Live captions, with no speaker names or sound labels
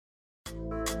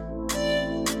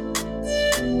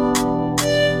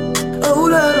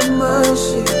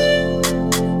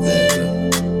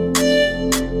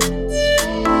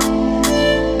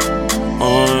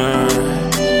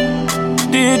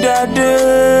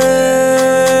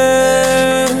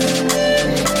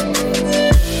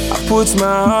put my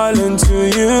all into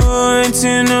you, and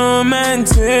you know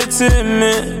meant it to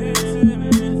me.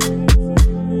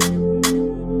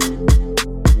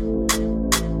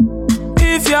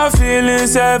 If your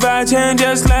feelings ever change,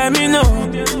 just let me know.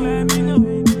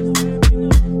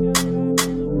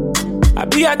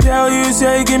 I tell you,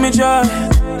 say give me joy.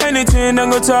 Anything I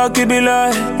go talk, it be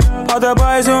lie. Other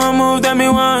boys won't move, than me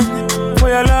one. For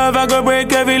your love, I go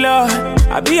break every law.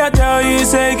 I tell you,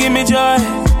 say give me joy.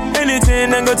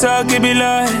 Anything I go talk, it be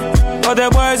lie. Other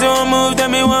boys won't move,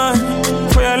 than me one.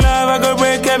 For your love, I go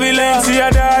break every law. See, I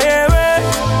die away.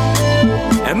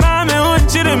 And mommy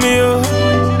want you to me, oh.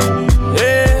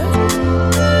 Yeah.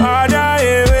 I die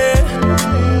away.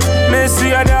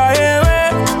 Missy, I die away.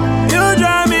 You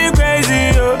drive me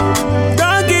crazy, oh.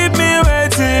 Don't keep me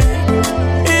waiting.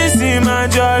 Easy, my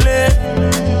jolly.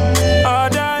 I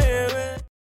die away.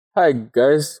 Hi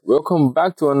guys, welcome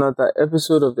back to another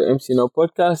episode of the MC Now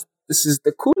podcast. This is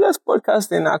the coolest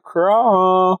podcast in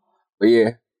Accra. But yeah,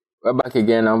 we're back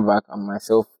again. I'm back. I'm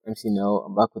myself, MC Now.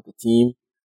 I'm back with the team.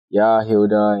 Yeah,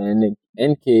 Hilda and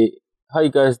NK. How you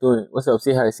guys doing? What's up?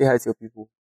 Say hi to your people.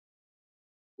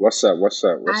 What's up,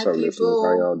 listeners? people.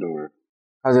 How y'all doing?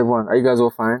 How's everyone? Are you guys all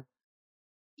fine?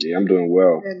 Yeah, I'm doing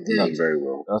well. Good. I'm doing very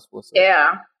well. That's what's up.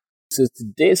 Yeah. So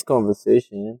today's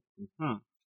conversation,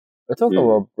 we're talking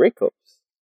about breakups,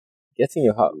 getting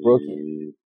your heart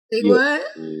broken. Say Yo. what?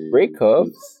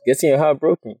 Breakups, getting your heart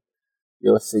broken.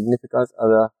 Your significant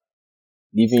other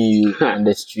leaving you on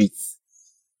the streets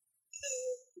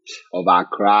Of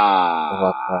Accra.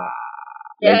 of Accra.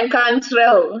 Yeah,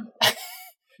 control.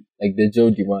 Like the Joe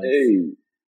demands. Hey,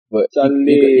 But Charlie.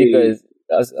 you guys,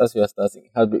 as we are starting,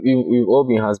 we've all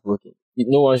been heartbroken.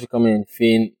 No one should come in and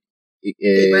feign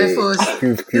by force.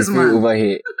 This man. over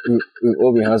here. We've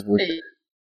all been heartbroken. Hey.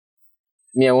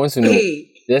 Me, I want to know. Hey.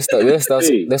 Let's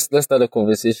start a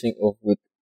conversation off with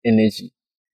energy.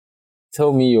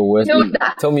 Tell me your worst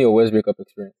breakup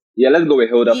experience. Yeah, let's go with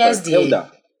Hilda Yes, first. dear.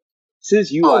 Hilda,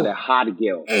 since you are the hard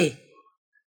girl, Hey.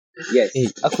 yes, Hey,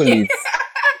 accolades.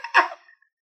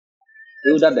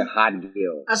 Hilda the hard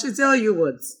girl. I should tell you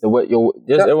what.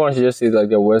 Everyone should just say like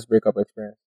their worst breakup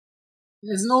experience.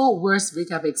 There's no worst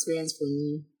breakup experience for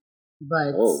me,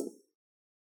 but Oh,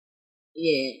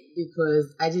 yeah,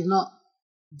 because I did not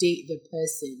date the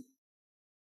person,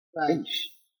 but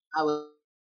I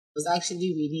was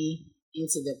actually really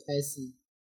into the person,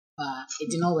 but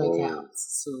it did not work out.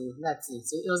 So that's it.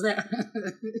 So it was like,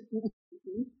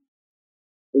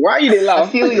 why you didn't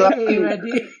laugh? Hey,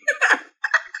 ready?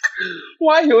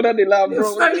 Why Hilda didn't laugh, You're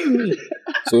bro? funny me.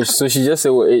 So she just said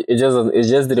well, it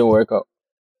just didn't work out.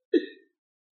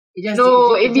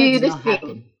 It did not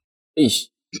happen. Ish.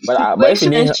 But if you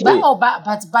didn't,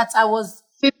 But I was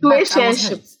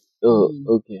Situationship. oh,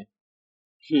 okay.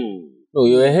 Hmm. No,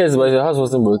 you were his, but your house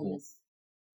wasn't broken.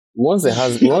 Once the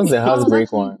house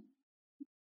break one.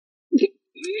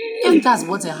 If that's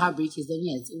what a heartbreak is, then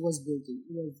yes, it was broken.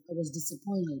 I was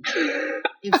disappointed.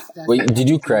 If that's Wait, did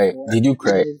you cry? Did you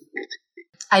cry?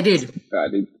 I did.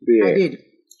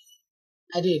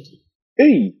 I did.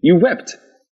 Hey, you wept.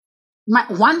 My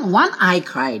one eye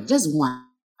cried, just one,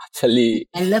 Actually,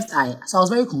 and left eye. So I was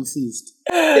very confused.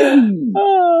 Hey.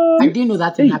 I didn't know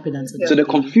that thing happened until So the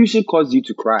confusion caused you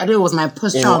to I cry. thought it was my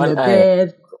posture In on one the eye.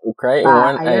 bed. you cry in But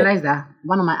one I eye. realized that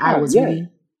one of my eye was yeah.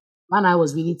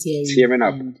 really tearing. Tearing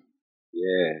up. and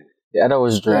Yeah. The other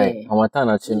was dry. Yeah. Hamatan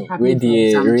it actually. happened Wait, for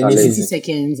the some rainy 60 season.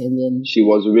 seconds, and then She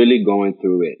was really going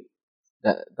through it.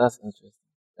 That's interesting.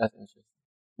 That's interesting.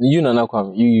 You Nana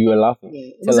Kwame, you were laughing.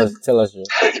 Yeah, it Tell us, Joe.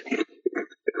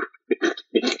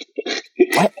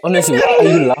 Honestly, why are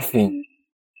you laughing?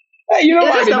 Hey, you know It's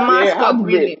what? just a mascot,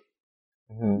 really.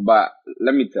 Mm-hmm. But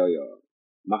let me tell y'all,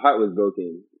 my heart was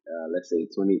broken. Let's say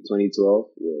 2012,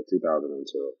 yeah, 2012.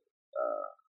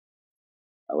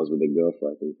 I was with a girl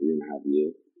for I think 3.5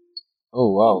 years.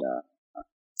 Oh wow! And,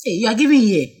 hey, you are giving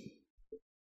here.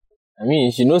 I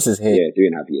mean, she knows his head. yeah,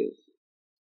 3.5 years.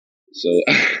 So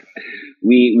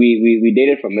we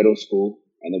dated from middle school,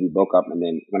 and then we broke up. And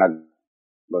then when I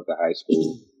got to high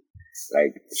school,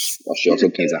 she also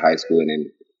came to high school, and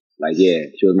then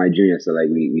she was my junior, so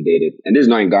we dated. And this is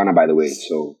not in Ghana, by the way.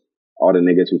 So all the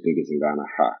niggas who think it's in Ghana,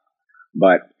 ha.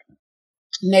 But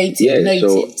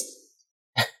Native.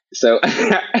 so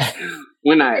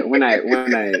when I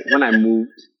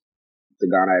moved to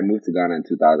Ghana, I moved to Ghana in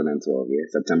 2012. Yeah,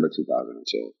 September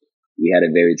 2012. We had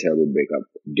a very terrible breakup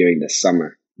during the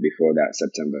summer before that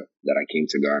September that I came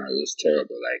to Ghana. It was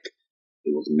terrible.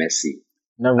 It was messy.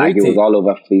 It was all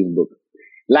over Facebook.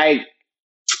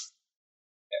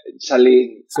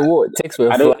 Charlie. So what? Texts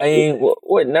were flying.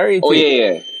 What narrative? Oh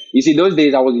yeah. You see, those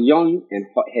days I was young and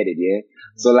hot-headed, yeah?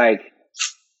 So like,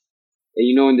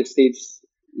 in the States,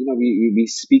 we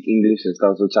speak English and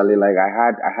stuff. So Charlie, like I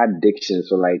had diction.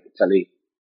 So like Charlie,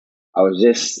 I was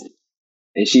just,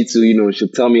 and she too, she'll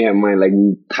tell me her mind, like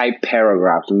we type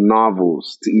paragraphs,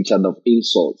 novels to each other of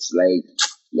insults, like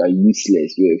you're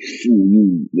useless, you're a fool,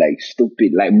 you like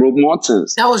stupid, like Brooke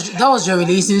Martins. That was your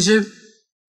relationship?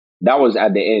 That was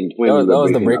at the end when that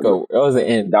was the breakup. That was the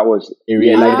end. That was like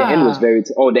the end was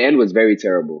the end was very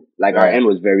terrible. Like our end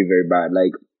was very, very bad.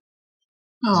 Like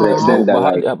to the extent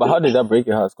that but how did that break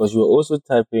your heart? Because you were also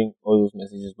typing all those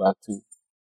messages back too.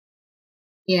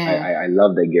 Yeah. I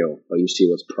love that girl, but you see,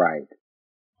 it was pride.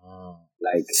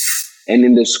 Like, and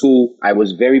in the school, I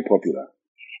was very popular,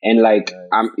 and like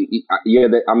I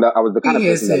was the kind of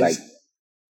person that like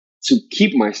to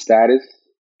keep my status.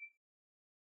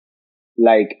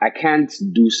 Like, I can't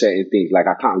do certain things. Like,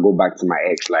 I can't go back to my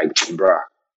ex. Like, bruh,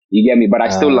 you get me? But I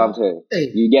still loved her.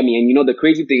 You get me? And the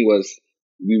crazy thing was,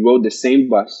 we rode the same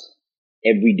bus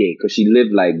every day because she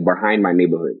lived like behind my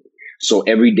neighborhood. So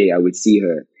every day I would see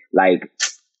her. Like,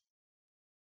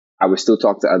 I would still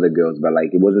talk to other girls, but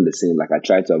like it wasn't the same. Like I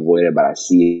tried to avoid it, but I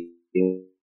see it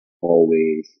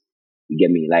always. You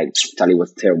get me? Like Charlie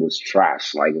was terrible. It was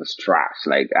trash. Like it was trash.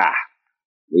 Like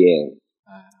yeah.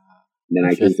 Then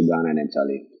I came to Ghana and then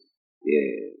Charlie.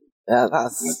 Yeah.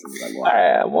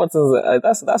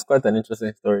 That's quite an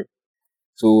interesting story.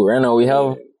 So right now we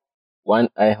have One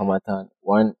Eye Hamatan,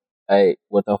 One Eye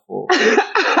Waterfall,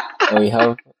 and we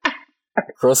have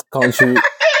cross country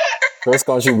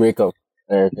breakup.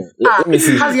 Let me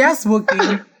see. How's your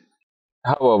smoking?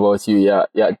 How about you?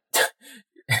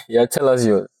 Yeah. Tell us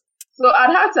yours. So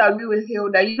I'd have to agree with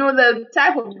Hill that the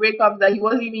type of breakup that he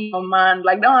wasn't even your man.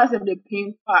 Like that one has the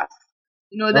pain part.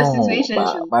 The situation.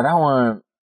 But that one,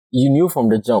 you knew from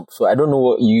the jump. So I don't know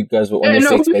what you guys were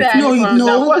honestly expecting.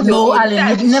 No,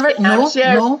 Alan, you never.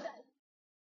 No.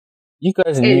 You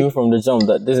guys knew from the jump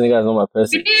that this nigga is not my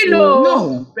person. You didn't know.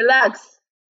 No. Relax.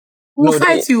 We'll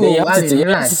fight you. You have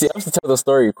to tell the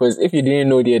story, because if you didn't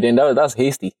know then that's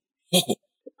hasty.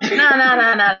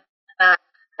 Nah.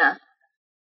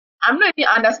 I'm not even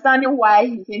understanding why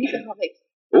he's saying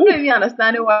I'm not even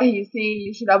understanding why he's saying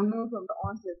you should have known from the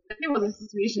onset. The thing was a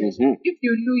situation. Mm-hmm. If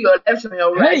you knew your left from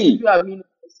your right, you have been in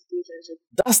a situation.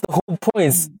 That's the whole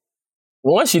point.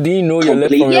 Once you didn't know your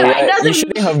left from your right, you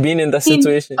shouldn't have been in that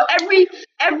situation. It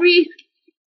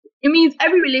means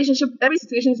every relationship, every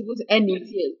situation is supposed to end in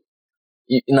tears.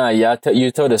 You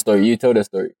tell the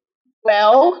story.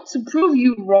 Well, to prove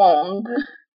you wrong,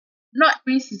 not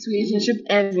every situationship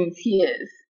ends in tears.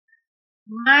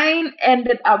 Mine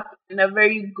ended up in a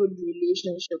very good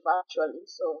relationship, actually.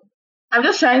 So I'm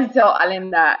just trying to tell Alan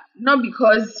that not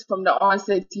because from the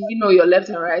onset you know your left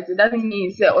and right, it doesn't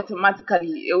mean that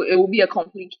automatically it will be a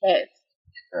complete chaos.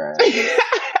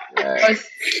 Right.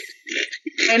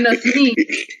 And to me,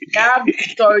 there are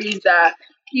stories that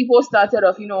people started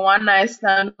off, one night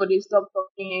stand, but they stopped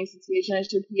talking in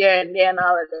situationship here and there and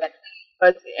all of that.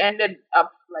 But it ended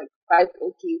up like quite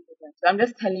okay for them. So I'm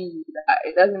just telling you that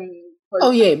it doesn't mean.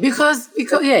 Because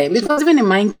even in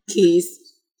my case,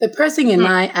 the person and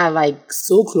I are like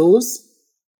so close.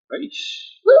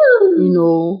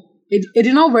 It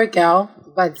did not work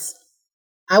out, but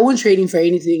I won't trade him for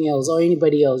anything else or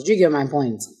anybody else. Do you get my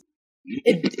point?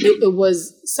 It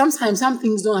was sometimes some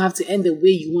things don't have to end the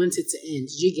way you want it to end.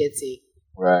 Do you get it?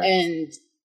 Right. And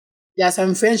there are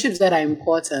some friendships that are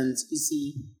important, you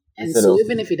see. And so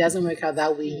even if it doesn't work out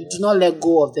that way, you do not let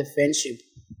go of the friendship.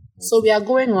 So we are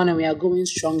going on and we are going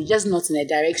strong, just not in a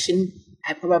direction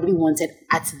I probably wanted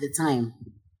at the time.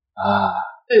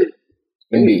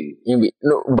 Maybe.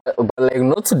 No, but like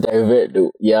not to divert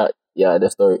though. Yeah, the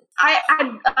story.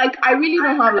 I really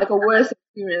don't have like a worse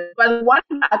experience, but one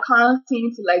I can't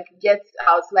seem to like get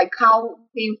out, like how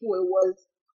painful it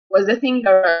was the thing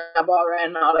that I'm about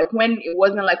right now. Like when it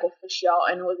wasn't like official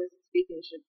and it was a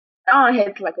relationship. That one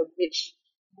hurt like a bitch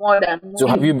more than. So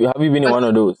have you been in one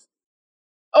of those?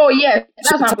 Oh yes,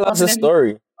 that's tell us a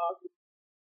story.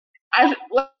 I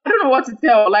don't know what to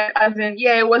tell. Like as in,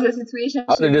 it was a situation.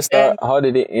 How did it start? How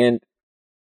did it end?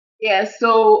 Yeah,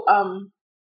 so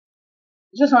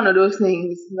just one of those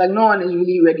things. Like no one is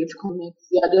really ready to commit.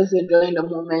 They are just enjoying the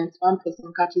moment. One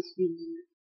person catches feelings.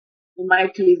 In my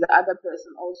case, the other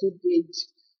person also did.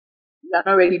 We are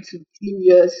not ready to be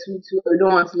serious. We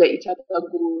don't want to let each other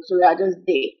go, so we are just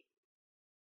there.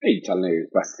 Hey, Charlie,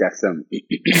 Bastiasem.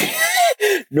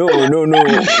 No.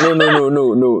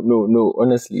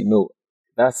 Honestly, no.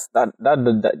 That's that.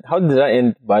 How did that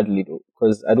end badly though?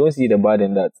 Because I don't see the bad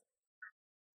in that.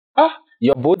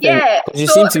 You're both. Because you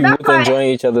seem to be both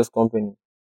enjoying each other's company.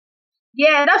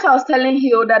 Yeah, that's what I was telling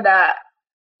Hilda that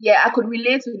yeah, I could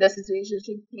relate to the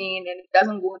situationship pain and it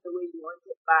doesn't go the way you want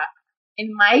it. But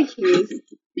in my case,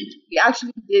 we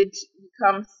actually did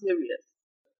become serious.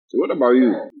 So what about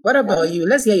you? What about you?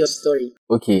 Let's hear your story.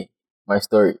 Okay, my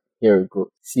story. Here we go.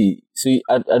 See,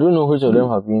 I don't know which of them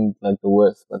have been like the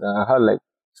worst, but I had like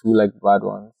two like bad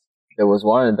ones. There was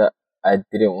one that I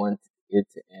didn't want it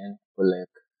to end, but like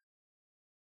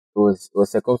it was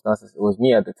circumstances. It was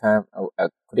me at the time. I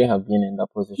couldn't have been in that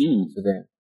position, Mm. so then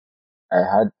I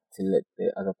had to let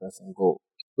the other person go,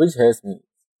 which hurts me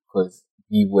because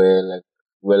we were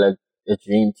like a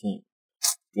dream team.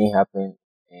 Didn't happen,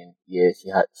 and yeah, she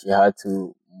had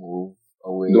to move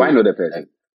away. Do I know the person?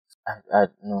 I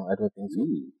no, I don't think so.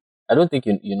 Mm. I don't think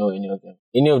you know any of them.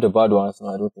 Any of the bad ones, no,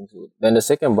 I don't think so. Then the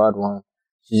second bad one,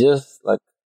 she just like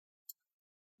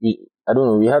I don't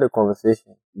know. We had a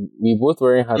conversation. We both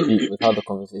weren't happy with how the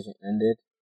conversation ended.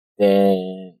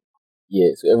 Then yeah,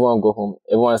 so everyone go home.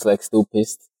 Everyone's like still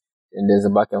pissed. And there's a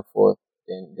back and forth.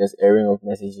 Then there's airing of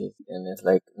messages. And there's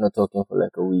like not talking for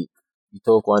like a week. You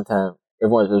talk one time,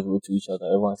 everyone just rude to each other.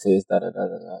 Everyone says da da da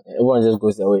da da. And everyone just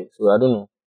goes their way. So I don't know.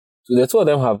 So the two of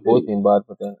them have both been bad,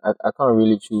 but then I can't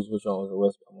really choose which one was the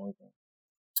worst among them.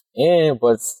 Yeah,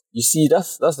 but you see,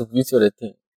 that's the beauty of the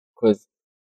thing, because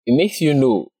it makes you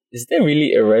know, is there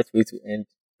really a right way to end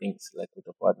things like with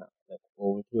a partner, like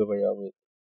or with whoever you're with?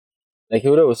 Like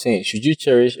Hilda was saying, should you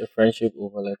cherish a friendship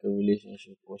over like a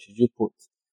relationship, or should you put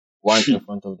one in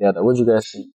front of the other? What do you guys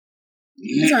think?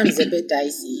 This one is a bit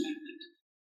dicey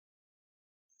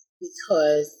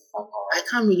because I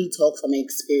can't really talk from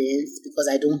experience because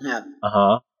I don't have.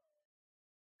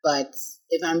 But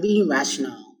if I'm being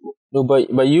rational, No, but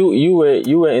you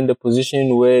were in the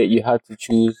position where you had to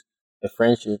choose a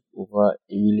friendship over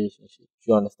a relationship. Do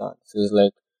you understand? So it's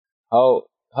like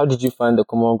how did you find the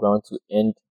common ground to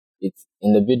end it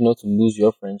in the bid not to lose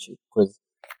your friendship? Because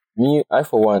me, I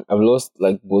for one, I've lost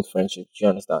like both friendships. Do you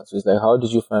understand? So it's like how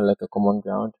did you find like a common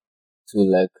ground to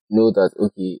like know that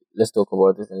okay, let's talk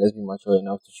about this and let's be mature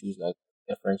enough to choose like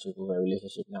a friendship over a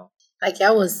relationship now. like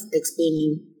I was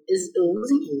explaining, it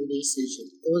wasn't a relationship.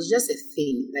 It was just a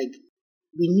thing. Like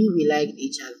we knew we liked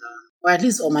each other, or at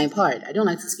least on my part. I don't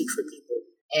like to speak for people,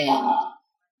 and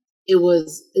it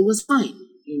was fine,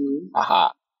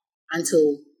 Aha.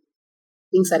 until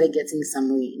things started getting some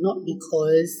way. Not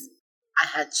because I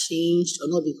had changed, or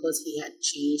not because he had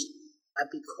changed, but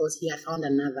because he had found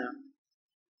another.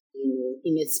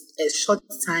 In a short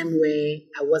time where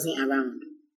I wasn't around.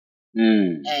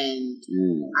 Mm. And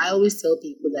Mm. I always tell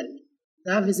people that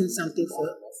love isn't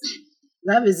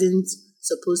love isn't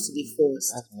supposed to be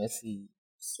forced. That's messy.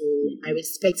 So I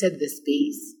respected the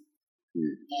space,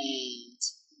 and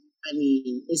I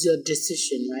mean, it's your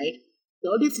decision, right?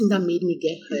 The only thing that made me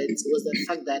get hurt was the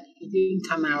fact that he didn't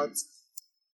come out,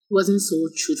 he wasn't so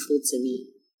truthful to me.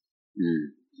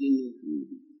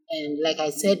 And like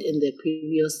I said in the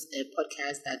previous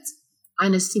podcast, that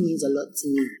honesty means a lot to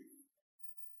me.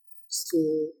 So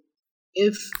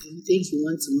if you think you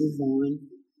want to move on,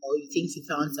 or you think you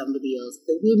found somebody else,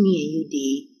 the way me and you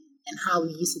did and how we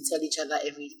used to tell each other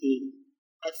everything,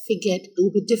 I figured it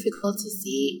would be difficult to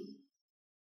say,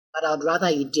 but I'd rather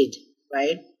you did,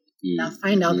 right? Than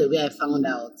find out the way I found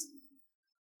out.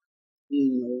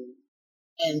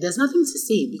 And there's nothing to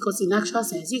say because in actual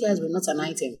sense, you guys were not an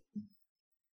item.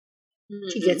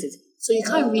 You get it? So you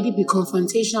can't really be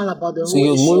confrontational about the So whole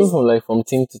you're issue. moving from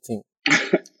team to team.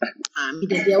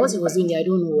 What it was doing there, I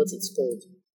don't know what it's called.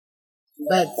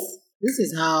 But this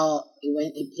is how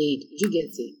it played. You get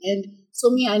it? And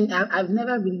so me, I've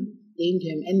never really blamed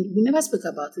him. And we never spoke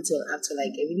about it till after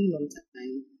like a really long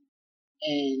time.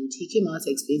 And he came out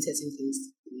to explain certain things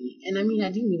to me. And I mean, I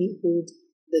didn't really hold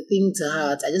the thing to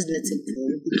heart. I just let it go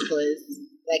because,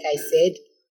 like I said,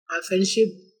 our friendship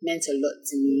meant a lot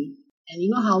to me. And you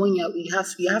know how when you have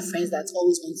friends that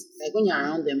always want to, like when you're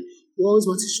around them, you always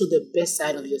want to show the best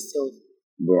side of yourself.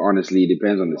 But honestly, it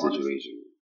depends on the situation.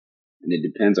 And it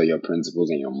depends on your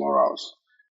principles and your morals.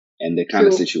 And the kind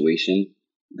of situation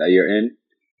that you're in.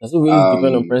 Does it really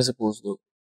depend on principles though?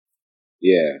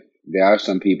 Yeah. There are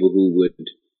some people who would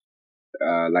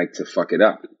like to fuck it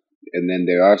up. And then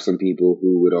there are some people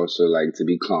who would also like to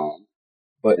be calm.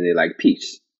 But and they like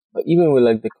peace. But even with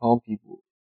like the calm people,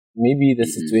 maybe the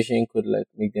situation could like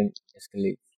make them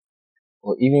escalate.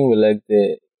 Or even with like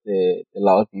the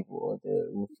loud people or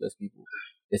the ruthless people.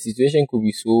 The situation could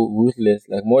be so ruthless,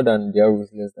 like more than their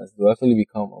ruthlessness, they'll actually be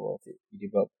calm about it. You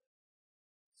give up.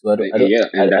 So I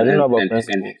don't know about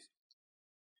principles.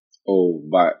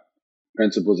 But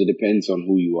principles, it depends on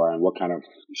who you are and what kind of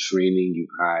training you've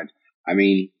had. I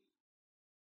mean,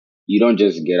 you don't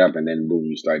just get up and then boom,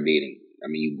 you start dating. I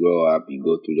mean, you grow up, you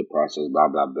go through the process, blah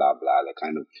blah blah blah, the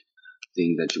kind of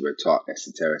thing that you were taught,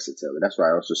 etc., etc. That's why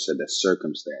I also said the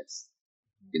circumstance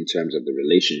in terms of the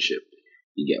relationship.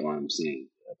 You get what I'm saying?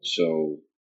 So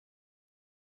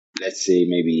let's say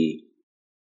maybe,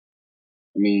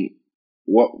 I mean,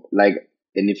 what like,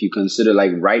 and if you consider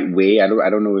like right way, I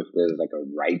don't know if there's like a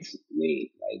right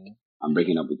way. Like I'm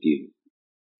breaking up with you.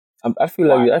 I feel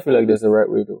like there's a right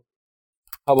way though.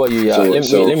 How about you? Yeah,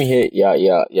 let me hear.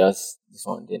 Yes, this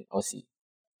one. Then I'll see.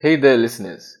 Hey there,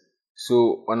 listeners.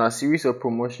 So, on our series of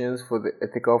promotions for the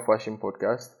Ethical Fashion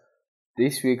Podcast,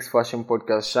 this week's fashion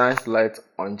podcast shines light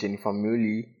on Jennifer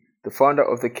Muley, the founder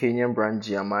of the Kenyan brand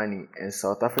Giamani, and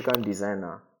South African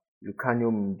designer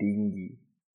Lucanio Mdingi.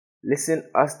 Listen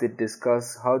as they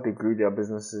discuss how they grew their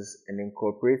businesses and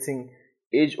incorporating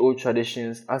age-old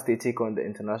traditions as they take on the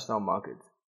international market.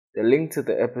 The link to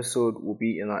the episode will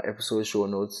be in our episode show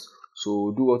notes,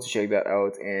 so do want to check that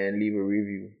out and leave a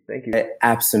review. Thank you. I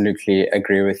absolutely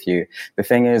agree with you. The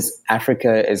thing is,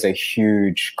 Africa is a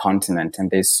huge continent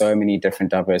and there's so many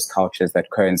different diverse cultures that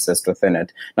coexist within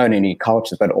it. Not only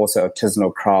cultures, but also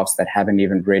artisanal crafts that haven't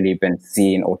even really been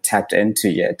seen or tapped into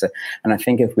yet. And I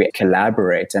think if we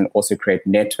collaborate and also create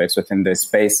networks within those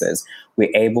spaces,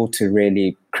 we're able to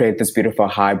really create this beautiful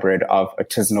hybrid of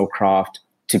artisanal craft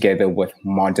together with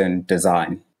modern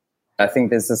design. I think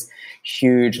there's this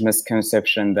huge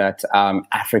misconception that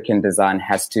African design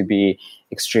has to be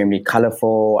extremely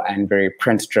colorful and very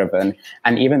print-driven.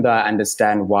 And even though I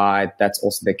understand why that's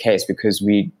also the case, because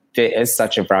there is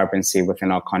such a vibrancy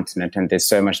within our continent and there's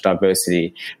so much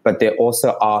diversity, but there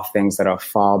also are things that are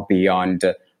far beyond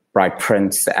bright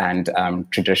prints and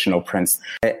traditional prints.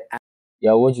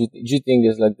 Yeah, what do you think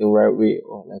is like the right way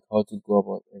or like how to go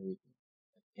about everything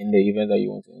in the event that you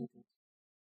want to enter?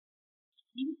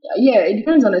 Yeah, it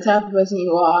depends on the type of person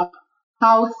you are,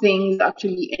 how things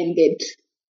actually ended.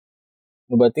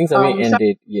 No, but things haven't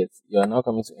ended yet. You are now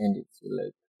coming to end it. So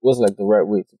like, what's like the right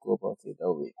way to go about it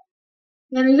that way?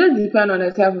 And it just depends on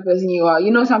the type of person you are.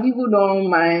 You know, some people don't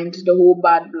mind the whole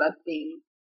bad blood thing.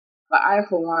 But I,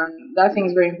 for one, that thing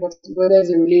is very important. Whether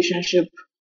it's a relationship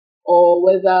or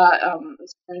whether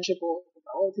it's friendship or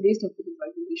today's topic is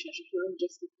like relationships. We don't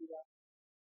just stick to that.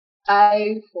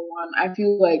 I, for one, I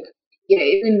feel like, yeah,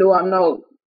 even though I'm not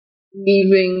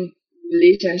leaving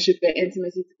relationship and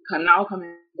intimacy can now come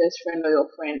in best friend or your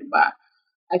friend, but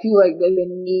I feel like there's a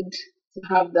need to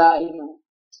have that,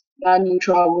 that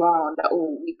neutral ground that,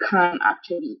 we can't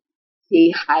actually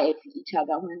say hi to each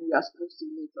other when we are supposed to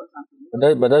meet or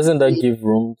something. But doesn't that give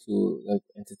room to like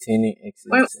entertaining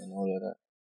exes and all of that?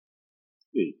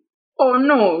 Oh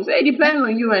no, so it depends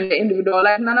on you and the individual.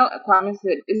 Like Nana Kwame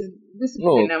said, is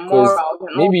discipline and morals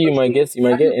and maybe you might get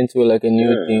into like a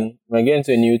new thing. You might get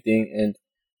into a new thing and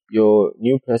your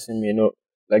new person may not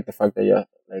like the fact that you're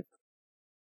like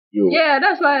you. Yeah,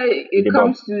 that's why it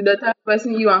comes to the type of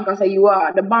person you and Kasa you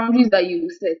are, the boundaries that you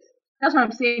set. That's why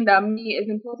I'm saying that me is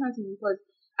important to me because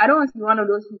I don't want to be one of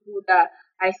those people that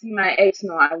I see my ex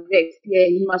now as vexed. Yeah,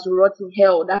 he must rot in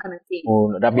hell, that kind of thing.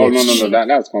 No,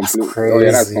 that's complete. Oh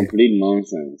yeah, that's complete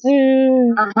nonsense.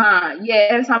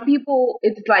 Yeah, and some people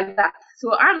it's like that.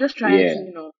 So I'm just trying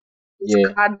to,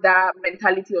 discard that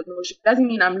mentality or notion. Doesn't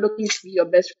mean I'm looking to be your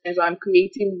best friend or I'm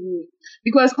creating you.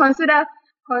 Because factor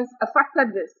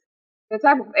this, the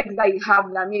type of ex that you have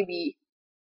that maybe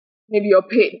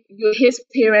his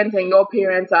parents and your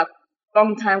parents are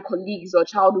long-time colleagues or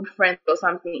childhood friends or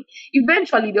something.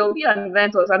 Eventually, there will be an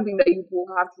event or something that you will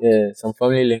have to do. Some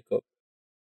family link up.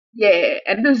 Yeah,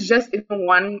 and this is just even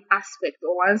one aspect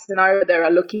or one scenario that we're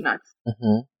looking at.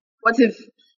 Mm-hmm. What if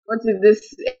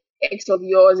this ex of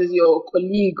yours is your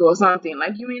colleague or something?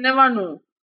 Like, you may never know.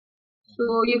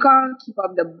 So you can't keep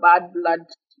up the bad blood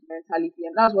mentality,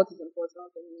 and that's what is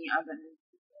important for me as an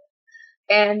individual.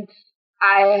 And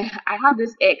I have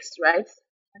this ex, right?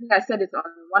 I think I said it on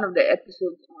one of the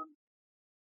episodes on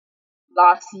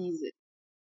last season.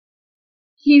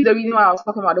 He's the reason why I was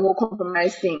talking about the whole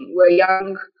compromise thing. We're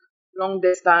young, long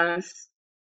distance,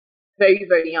 very,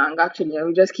 very young actually. And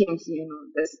we just came to,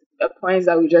 the points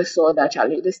that we just saw that,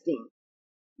 Charlie, this thing.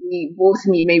 We both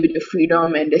need maybe the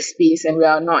freedom and the space, and we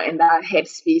are not in that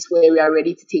headspace where we are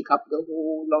ready to take up the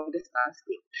whole long distance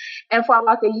thing. And for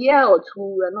about a year or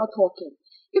two, we're not talking.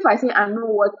 If I say I know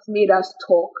what made us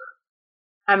talk,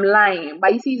 I'm lying.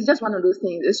 But you see, it's just one of those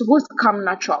things. It's supposed to come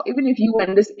natural. Even if you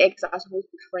and this ex are supposed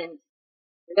to be friends,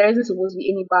 there isn't supposed to be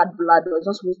any bad blood, or it's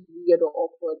not supposed to be weird or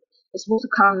awkward. It's supposed to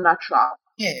come natural.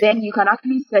 Yeah. Then you can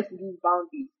actually set these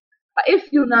boundaries. But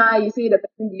if you say the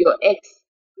person be your ex,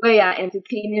 where you're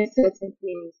entertaining certain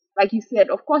things, like you said,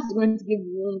 of course it's going to give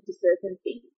room to certain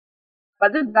things.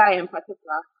 But this guy in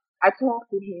particular, I talk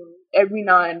to him every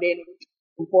now and then. It's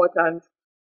important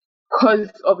because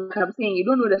of like I'm saying, you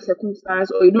don't know the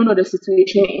circumstance or you don't know the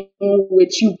situation in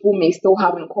which you people may still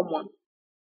have in common.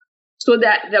 So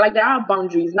that there are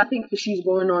boundaries, nothing fishy is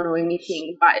going on or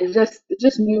anything, but it's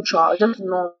just neutral, just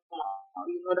normal,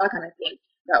 that kind of thing.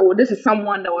 That this is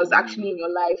someone that was actually in your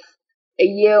life a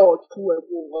year or two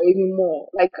ago or even more.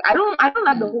 Like I don't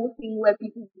like the whole thing where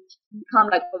people become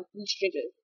like complete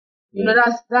strangers.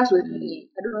 That's with me.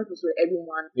 I don't know if it's with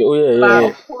everyone. But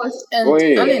of course, and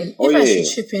if I should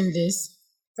chip in this,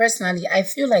 personally, I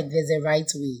feel like there's a right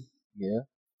way. Yeah.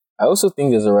 I also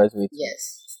think there's a right way.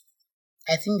 Yes.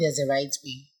 I think there's a right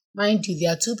way. Mind you,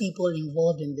 there are two people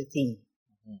involved in the thing.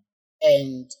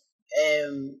 And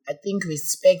I think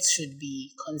respect should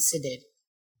be considered.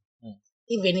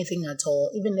 If anything at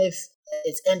all, even if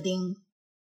it's ending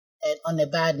on a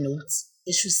bad note,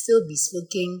 it should still be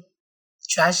spoken,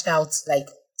 trashed out like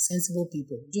sensible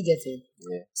people. Do you get it?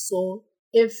 Yeah. So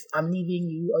if I'm leaving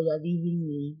you or you're leaving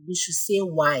me, we should say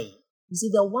why. You see,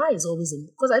 the why is always in,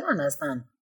 because I don't understand.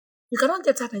 You cannot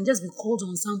get up and just be called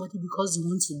on somebody because you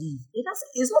want to leave.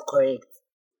 It's not correct.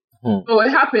 Oh,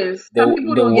 it happens. Some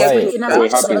people don't get it. It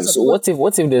happens. So what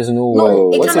if there's no why?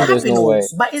 It What if there's no why?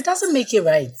 But it doesn't make it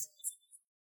right.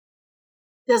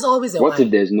 There's always a why. What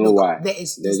if there's no why?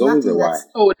 There's always a why.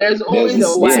 Oh, there's always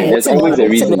a why. Yeah, there's always a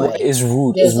reason why. It's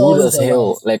rude. It's rude as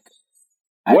hell. Like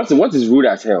what is rude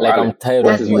as hell? Like I'm tired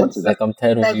of you. Like I'm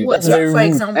tired of you. That's very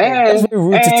rude. That's very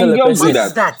rude to tell a person. What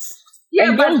is that?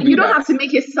 Yeah, but you don't have to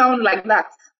make it sound like that.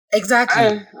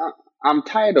 Exactly. I'm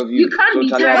tired of you. You can't be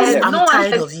tired. I'm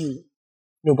tired of you.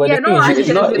 No, but the thing is, it's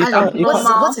not.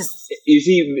 What is? You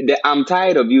see, the I'm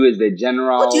tired of you is the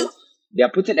general. They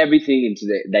are putting everything into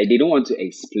like they don't want to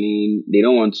explain. They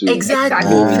don't want to go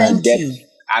into depth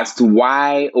as to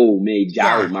why. Oh, may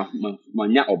or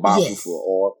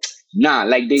nah,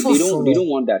 like they don't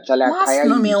want that. Shall I tire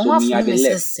you?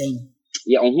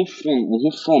 Yeah, on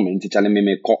from into telling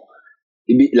me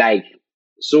it be like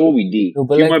so we did. No,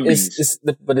 but like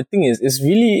but the thing is, it's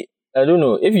really, I don't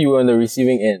know, if you were on the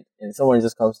receiving end and someone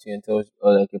just comes to you and tells you,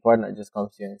 or like your partner just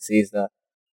comes to you and says that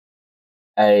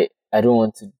I don't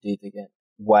want to date again.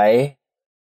 Why?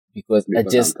 Because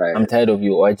I'm tired of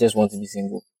you, or I just want to be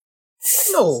single.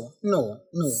 No.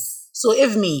 So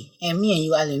if me and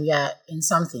you, Alan, we are in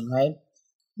something, right?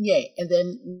 Yeah, and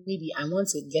then maybe I want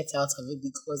to get out of it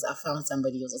because I found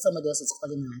somebody else, or somebody else is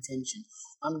calling my attention.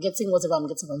 I'm getting whatever I'm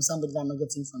getting from somebody that I'm not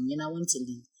getting from me, and I want to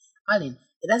leave. Alan,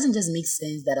 it doesn't just make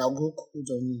sense that I'll grow cold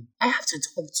on you. I have to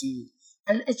talk to you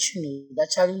and let you know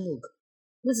that, Charlie, look,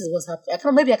 this is what's happening.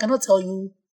 Maybe I cannot tell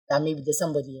you that maybe there's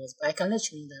somebody else, but I can let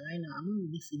you know that right now I'm not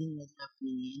really feeling what's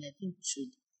happening here, and I think we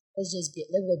should let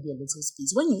there be a little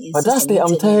space. When you but that's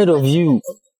I'm tired of you.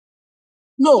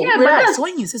 No, relax.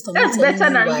 When you insist on me telling you why. That's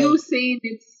better than you saying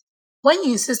it. When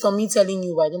you insist on me telling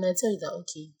you why, then I tell you that,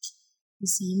 okay, you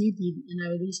see, maybe in a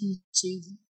relationship,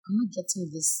 I'm not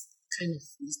getting this kind of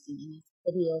thing in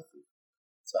everybody else.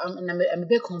 So I'm a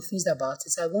bit confused about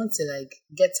it. I want to like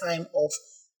get time off.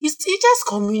 You just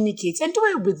communicate and do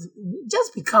it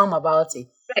just be calm about it.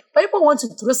 People want to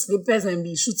throw slippers and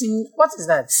be shooting. What is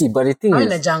that? See, but the thing is,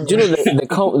 do you know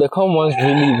the calm ones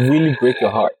really, really break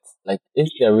your heart. Like, if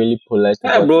they're really polite.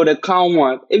 Yeah, bro, the calm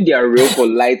one. If they are real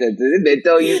polite, they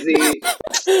tell you, see,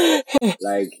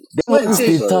 like,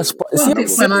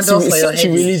 she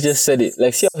really just said it.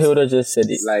 Like, see how Hilda just said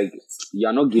it. Like,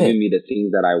 you're not giving me the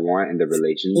things that I want in the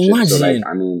relationship. Imagine. So, like,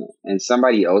 I mean, and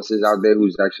somebody else is out there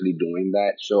who's actually doing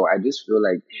that. So, I just feel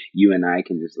like you and I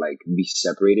can just, like, be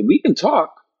separated. We can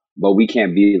talk, but we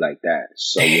can't be like that.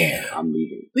 So, yeah, I'm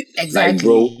leaving. Exactly. Like,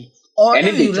 bro. Or and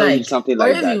if they tell you something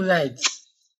like that. You like.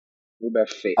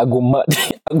 I go mad.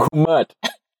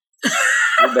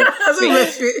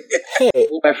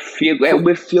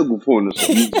 We feel good phone.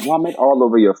 So you vomit all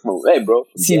over your phone. Hey, bro.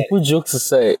 See, put jokes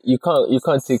aside, you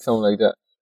can't take something like that.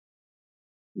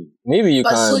 Maybe you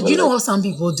can. So you know what some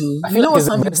people do? I feel like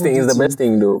it's the best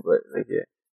thing though. But like, yeah.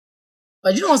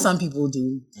 But you know what some people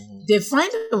do? Mm-hmm. They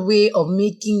find a way of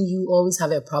making you always have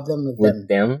a problem with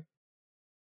them.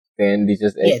 Then they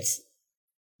just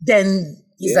Then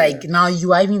it's like, now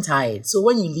you are even tired. So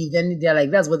when you leave, then they're like,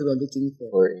 that's what they were looking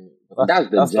for. That's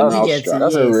the general structure.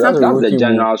 That's the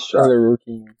general structure.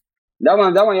 That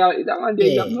one,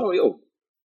 they know, yo.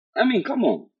 I mean, come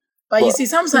on. But you see,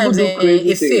 sometimes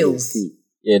it fails.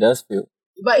 Yeah, that's fail.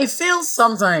 But it fails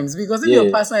sometimes because if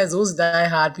your partner is those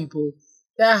die-hard people,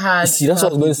 they're hard. See, that's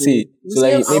what I was going to say. So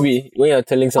like, maybe when you're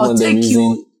telling someone the reason.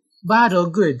 You bad or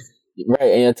good.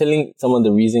 Right, and you're telling someone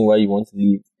the reason why you want to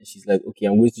leave. And she's like, okay,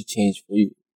 I'm going to change for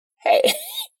you. Hey,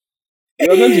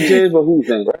 You're going to change for who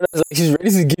then? It's like she's ready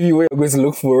to give you what you're going to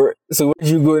look for. So where do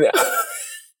you go now?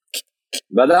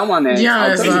 But that one, Yeah,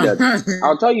 I'll tell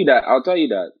you that. I'll tell you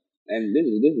that. And this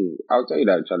is. I'll tell you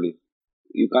that, Charlie.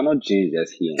 You cannot change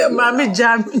just here. Mommy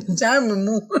jam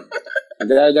mo.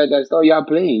 That's all you are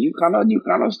playing. You cannot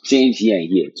change here and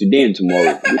here, today and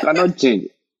tomorrow. You cannot change.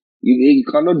 You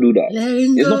cannot do that.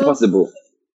 It's not possible.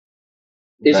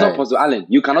 It's not possible, Alan.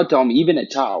 You cannot tell me, even a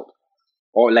child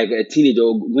or like a teenager,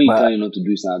 when you tell you not to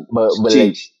do something, but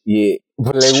change.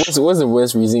 But what's the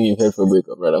worst reason you've heard for a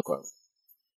breakup, brother Kwame?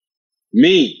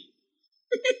 Me.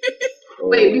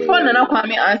 Wait, before Nana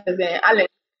Kwame answers, Alex,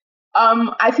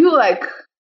 I feel like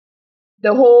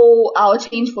the whole "I'll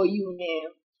change for you"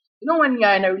 man. You know, when you're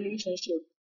in a relationship,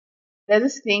 there's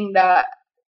this thing that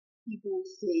people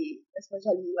say,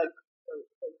 especially like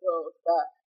the girls, that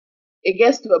it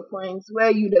gets to a point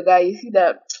where you, the guy, you see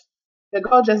that the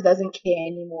girl just doesn't care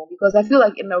anymore. Because I feel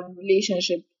like in a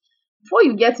relationship, before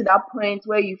you get to that point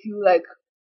where you feel like,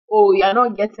 oh, you're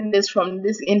not getting this from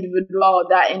this individual or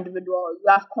that individual, you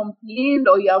have complained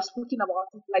or you have spoken about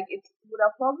it, like it would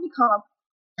have probably come up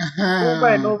over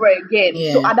and over again.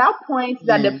 Yeah. So at that point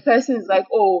that the person is like,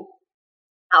 oh,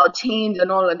 I'll change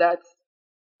and all of that,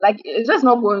 like it's just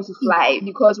not going to fly,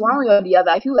 because one way or the other,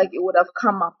 I feel like it would have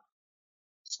come up.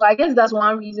 So I guess that's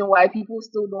one reason why people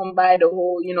still don't buy the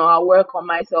whole, I'll work on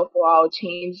myself or I'll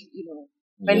change,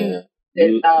 when You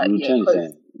change,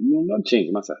 then. You not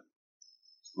change, massa.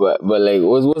 But like,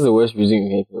 what's the worst reason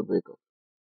you heard for a breakup?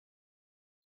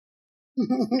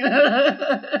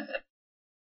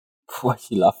 Why is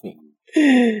she laughing?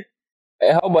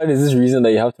 How bad is this reason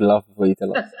that you have to laugh before you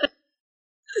tell us?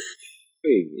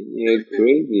 Hey, you're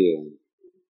crazy.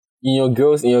 In your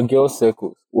girls'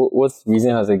 circles, what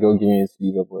reason has a girl given you to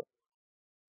leave a boy?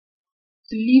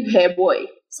 To leave her boy.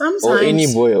 Sometimes. Or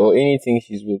any boy, or anything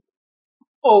she's with?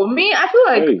 Oh, me, I feel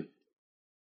like Hey.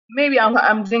 maybe I'm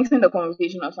jinxing the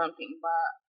conversation or something, but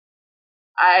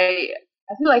I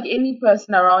feel like any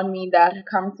person around me that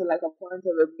comes to like a point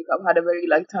of a breakup had a very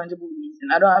like tangible reason.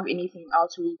 I don't have anything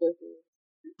outrageous.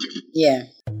 Yeah.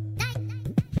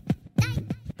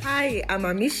 Hi, I'm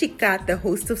Amishika, the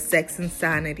host of Sex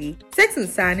Insanity. Sex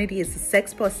Insanity is a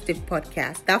sex-positive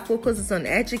podcast that focuses on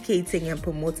educating and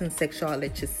promoting sexual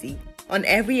literacy. On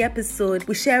every episode,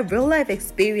 we share real-life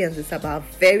experiences about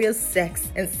various sex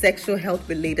and sexual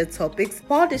health-related topics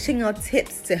while dishing out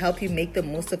tips to help you make the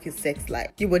most of your sex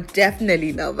life. You would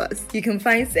definitely love us. You can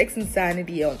find Sex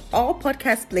Insanity on all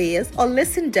podcast players or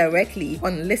listen directly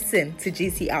on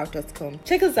listen2gcr.com.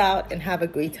 Check us out and have a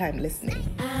great time listening.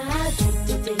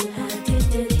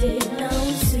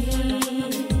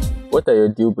 What are your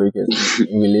deal breakers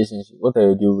in relationship? What are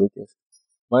your deal breakers?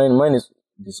 Mine is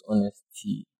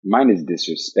dishonesty. Mine is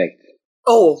disrespect.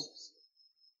 Oh.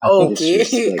 I think Okay.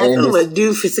 disrespect. I And thought this- we'll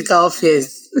do physical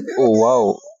first. Oh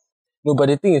wow. No, but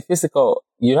the thing is physical.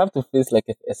 You have to face like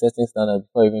a certain standard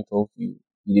before I even talk to you.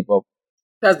 You dip up.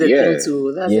 That's the Yeah. thing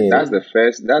too. That's Yeah. the That's the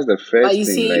first But you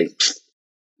thing. see- Like,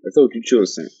 that's what you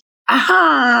chose.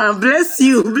 Aha! Bless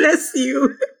you. Bless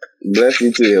you. Bless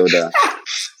you too, Hilda.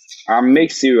 I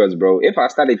make serious, bro. If I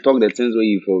started talking the things where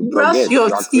you Brush forget, your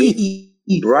you are crazy.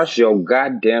 teeth. Brush your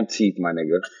goddamn teeth, my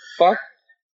nigga. Fuck.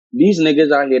 These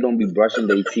niggas out here don't be brushing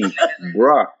their teeth.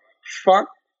 Bruh. Fuck.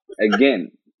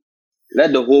 Again.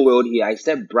 Let the whole world hear. I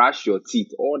said brush your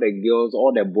teeth. All the girls,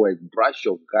 all the boys, brush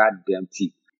your goddamn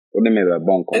teeth. What do you mean by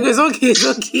bonk? It's okay. It's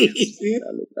okay.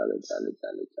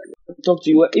 Talk to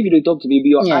you. If you don't talk to me, be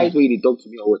your Yeah. eyes where you talk to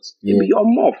me or what? Yeah. It be your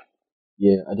mouth.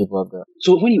 Yeah, I dip up that.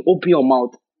 So when you open your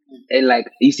mouth and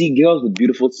like you see girls with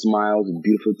beautiful smiles, with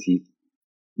beautiful teeth,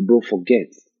 bro,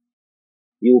 forget.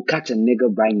 You will catch a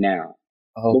nigga right now.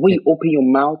 But when Okay. you open your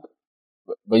mouth,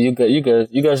 But you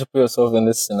guys should put yourself in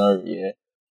this scenario, yeah.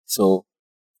 So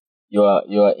you are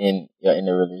in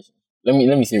a relationship. Let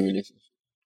me say relationship.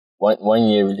 1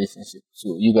 year relationship.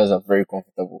 So you guys are very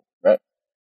comfortable, right?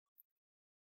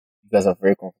 You guys are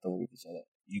very comfortable with each other.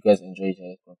 You guys enjoy each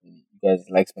other's company. You guys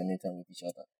like spending time with each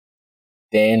other.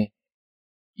 Then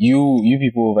you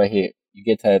people over here, you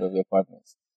get tired of your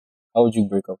partners. How would you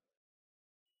break up?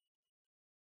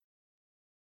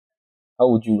 How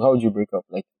would you break up?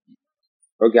 Like,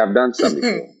 okay, I've done some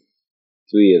before.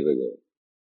 2 years ago.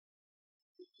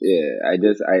 Yeah,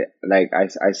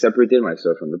 I separated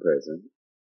myself from the person,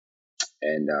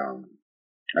 and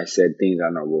I said things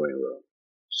are not going well.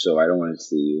 So I don't want to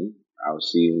see you. I'll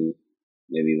see you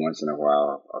maybe once in a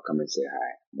while. I'll come and say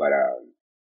hi, but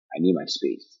I need my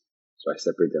space. So I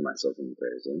separated myself from the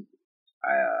person.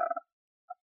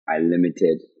 I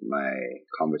limited my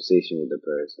conversation with the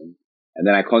person, and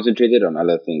then I concentrated on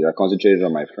other things. I concentrated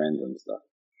on my friends and stuff.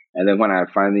 And then when I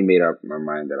finally made up my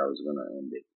mind that I was gonna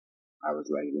end it, I was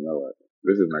like, you know what,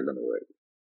 this is not gonna work.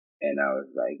 And I was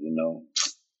like,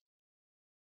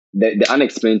 the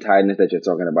unexplained tiredness that you're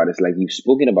talking about, it's like you've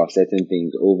spoken about certain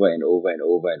things over and over and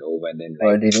over and over, and then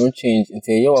Or they don't change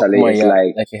until you Charlie, it's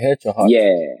like it hurts your heart.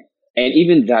 yeah. And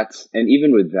even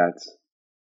with that,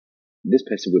 this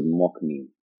person would mock me.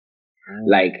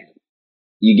 Like,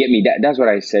 you get me? That's what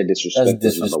I said. Disrespect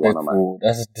That's is number one on my. disrespectful.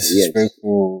 That's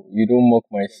disrespectful. You don't mock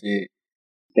my shit.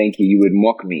 Thank you. You would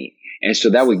mock me, and so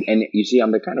that would. And you see,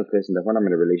 I'm the kind of person that when I'm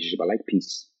in a relationship, I like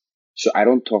peace. So I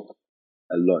don't talk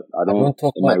a lot. I don't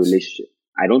talk in my much. relationship.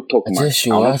 I don't talk I much. just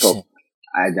show I don't action. talk.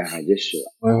 I just show.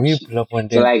 When we pull up on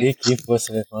So them, like, they keep us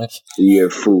in function. you're a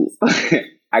fool.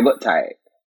 I got tired,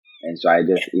 and so I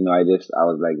just, I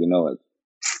was like, you know what?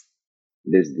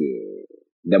 This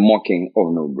the mocking. Oh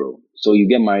no, bro. So you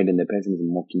get married and the person is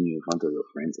mocking you in front of your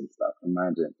friends and stuff.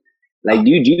 Imagine. Like,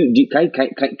 do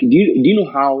you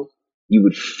know how you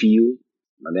would feel?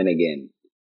 But then again,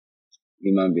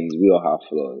 human beings, we all have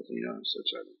flaws,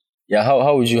 such as. Yeah,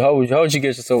 how would you get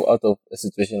yourself out of a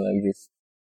situation like this?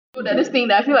 So that this thing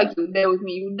that I feel like you're there with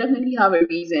me, you definitely have a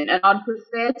reason, and I'd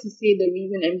prefer to say the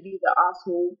reason and be the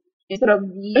asshole instead of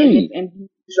being it and be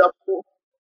miserable.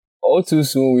 All too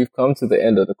soon, we've come to the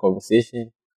end of the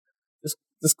conversation.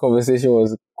 This conversation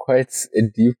was quite a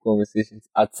deep conversation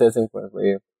at certain points. But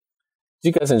yeah,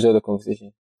 did you guys enjoy the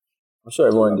conversation? I'm sure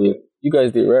everyone did. You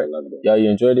guys did, right? Yeah, you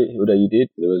enjoyed it. That you did.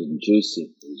 It was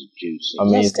juicy.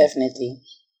 Amazing. Yes, definitely.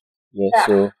 Yeah,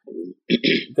 so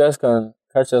you guys can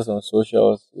catch us on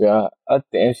socials. We are at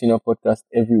the MC Now Podcast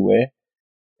everywhere.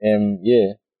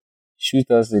 Yeah,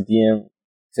 shoot us a DM,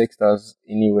 text us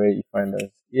anywhere you find us.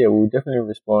 Yeah, we'll definitely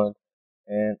respond.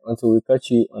 And until we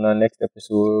catch you on our next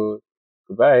episode,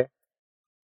 goodbye.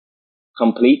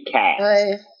 Complete cast.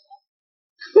 Bye.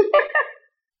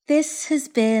 This has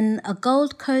been a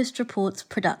Gold Coast Reports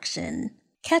production.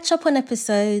 Catch up on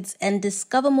episodes and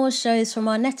discover more shows from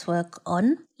our network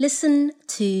on listen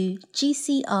to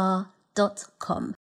gcr.com.